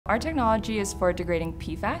Our technology is for degrading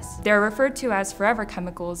PFAS. They're referred to as forever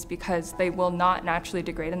chemicals because they will not naturally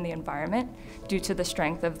degrade in the environment due to the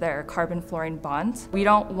strength of their carbon-fluorine bonds. We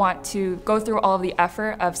don't want to go through all of the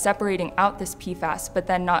effort of separating out this PFAS, but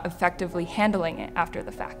then not effectively handling it after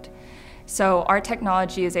the fact. So our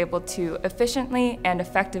technology is able to efficiently and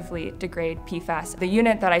effectively degrade PFAS. The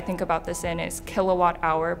unit that I think about this in is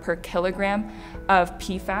kilowatt-hour per kilogram of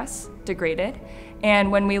PFAS degraded.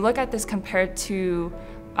 And when we look at this compared to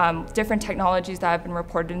different technologies that have been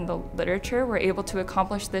reported in the literature, we're able to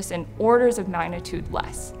accomplish this in orders of magnitude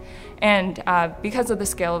less. And because of the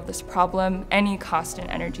scale of this problem, any cost and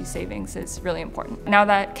energy savings is really important. Now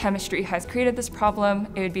that chemistry has created this problem,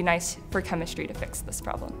 it would be nice for chemistry to fix this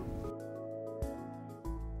problem.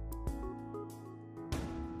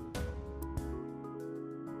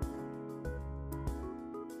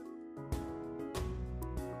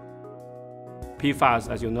 PFAS,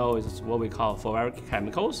 as you know, is what we call forever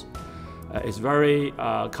chemicals. It's very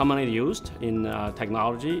commonly used in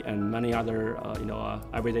technology and many other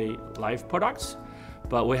everyday life products.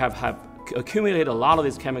 But we have accumulated a lot of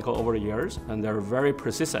these chemicals over the years, and they're very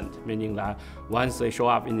persistent, meaning that once they show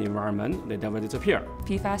up in the environment, they never disappear.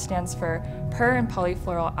 PFAS stands for per and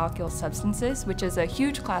polyfluoroalkyl substances, which is a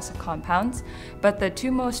huge class of compounds, but the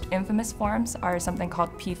two most infamous forms are something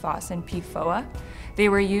called PFAS and PFOA. They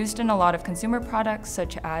were used in a lot of consumer products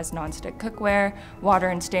such as nonstick cookware, water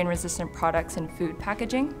and stain-resistant products, and food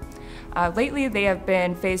packaging. Lately, they have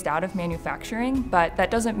been phased out of manufacturing, but that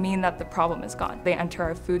doesn't mean that the problem is gone. They enter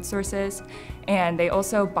our food sources, and they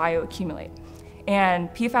also bioaccumulate. And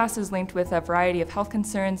PFAS is linked with a variety of health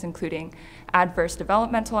concerns, including adverse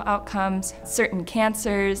developmental outcomes, certain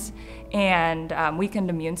cancers, and weakened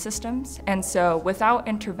immune systems. And so without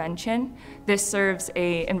intervention, this serves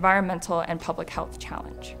an environmental and public health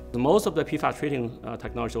challenge. Most of the PFAS treating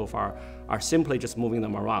technology so far are simply just moving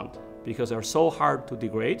them around because they're so hard to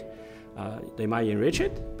degrade. They might enrich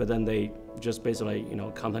it, but then they just basically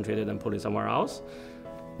concentrate it and put it somewhere else.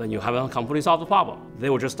 Then you haven't completely solved the problem. They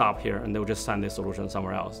will just stop here and they will just send this solution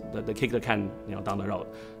somewhere else. They kick the can down the road.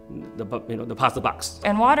 They pass the bucks.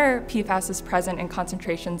 In water, PFAS is present in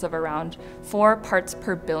concentrations of around 4 parts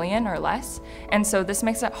per billion or less, and so this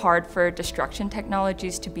makes it hard for destruction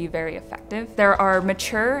technologies to be very effective. There are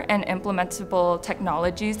mature and implementable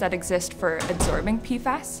technologies that exist for absorbing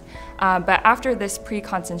PFAS, but after this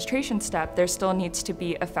pre-concentration step, there still needs to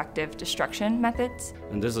be effective destruction methods.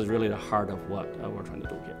 And this is really the heart of what we're trying to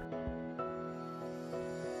do here.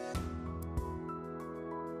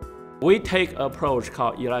 We take an approach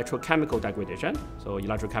called electrochemical degradation. So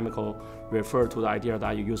electrochemical refers to the idea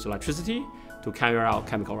that you use electricity to carry out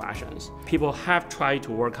chemical reactions. People have tried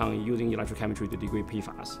to work on using electrochemistry to degrade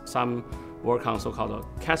PFAS. Some work on so-called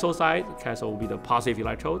cathode side. Cathode will be the positive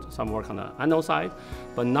electrode. Some work on the anode side.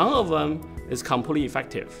 But none of them is completely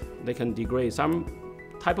effective. They can degrade some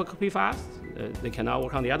type of PFAS. They cannot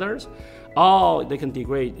work on the others. Or they can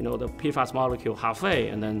degrade the PFAS molecule halfway,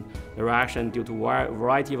 and then the reaction, due to a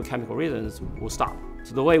variety of chemical reasons, will stop.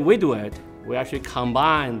 So the way we do it, we actually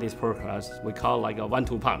combine these protocols. We call like a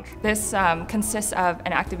 1-2 punch. This consists of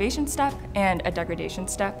an activation step and a degradation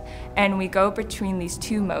step, and we go between these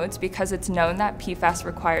two modes because it's known that PFAS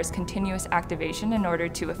requires continuous activation in order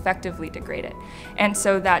to effectively degrade it. And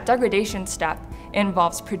so that degradation step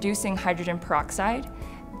involves producing hydrogen peroxide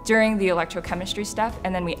during the electrochemistry step,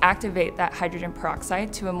 and then we activate that hydrogen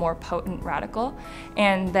peroxide to a more potent radical,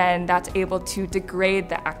 and then that's able to degrade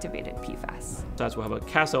the activated PFAS. That's we have a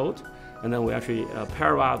cathode, and then we actually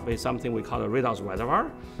pair that with something we call a redox reservoir,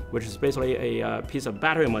 which is basically a piece of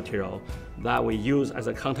battery material that we use as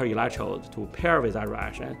a counter electrode to pair with that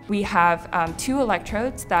reaction. We have 2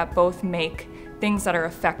 electrodes that both make things that are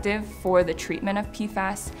effective for the treatment of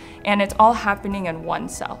PFAS, and it's all happening in one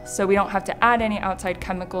cell. So we don't have to add any outside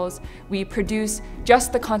chemicals. We produce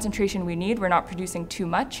just the concentration we need. We're not producing too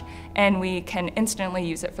much, and we can instantly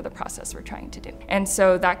use it for the process we're trying to do. And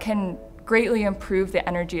so that can greatly improve the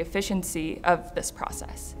energy efficiency of this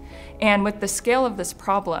process. And with the scale of this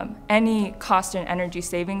problem, any cost and energy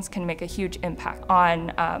savings can make a huge impact on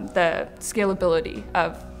the scalability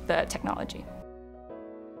of the technology.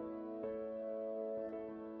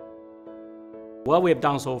 What we have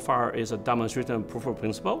done so far is a demonstration proof of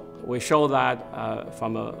principle. We show that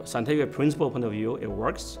from a scientific principle point of view, it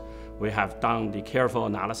works. We have done the careful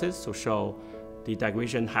analysis to show the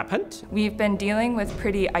degradation happened. We've been dealing with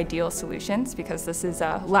pretty ideal solutions because this is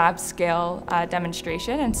a lab scale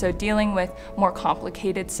demonstration, and so dealing with more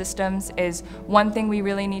complicated systems is one thing we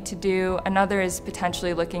really need to do. Another is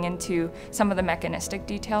potentially looking into some of the mechanistic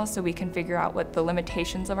details so we can figure out what the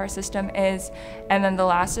limitations of our system is. And then the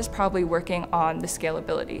last is probably working on the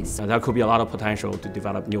scalability. There could be a lot of potential to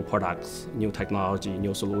develop new products, new technology,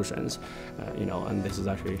 new solutions, and this is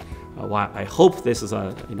actually why I hope this is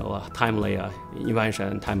a timely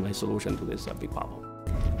invention, timely solution to this big problem.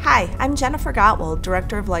 Hi, I'm Jennifer Gottwald,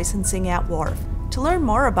 Director of Licensing at WARF. To learn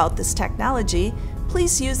more about this technology,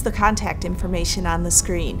 please use the contact information on the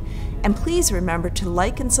screen. And please remember to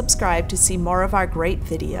like and subscribe to see more of our great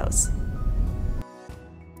videos.